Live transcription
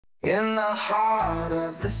In the heart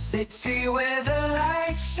of the city where the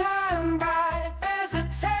lights shine bright, there's a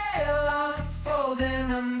tale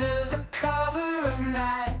unfolding under the cover of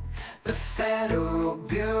night. The Federal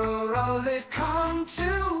Bureau, they've come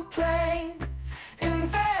to play,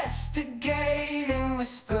 investigating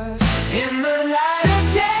whispers in the light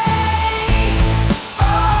of day.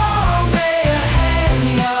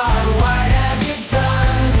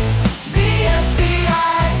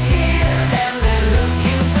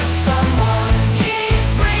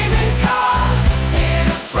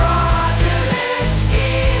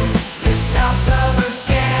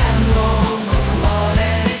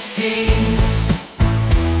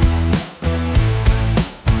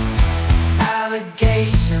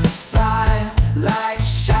 Allegations fly like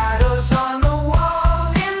shadows on the wall,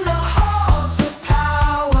 in the halls of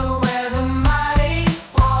power where the mighty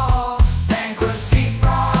fall. Bankruptcy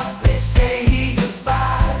fraud, they say he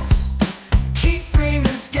devised. Keep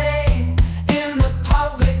Freeman's game in the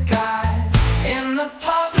public eye, in the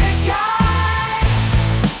public eye.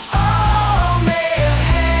 Oh, Mayor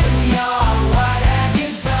Henry, what have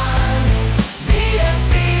you done? The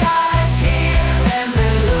FBI's here and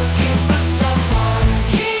they're looking for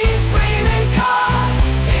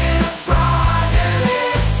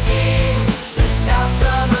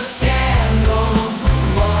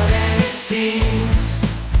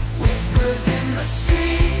whispers in the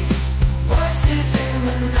streets, voices in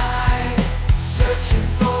the night, searching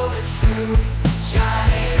for the truth,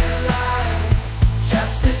 shining a light.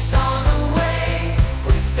 Justice on the way,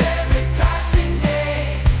 with every passing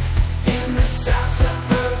day. In the South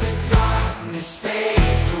Suburb, the darkness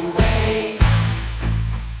fades away.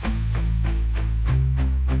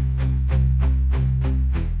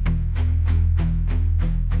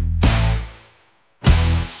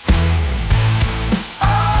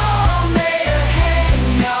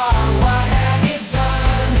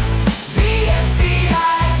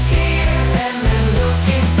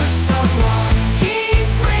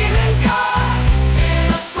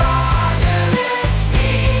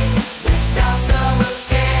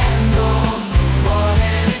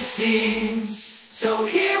 So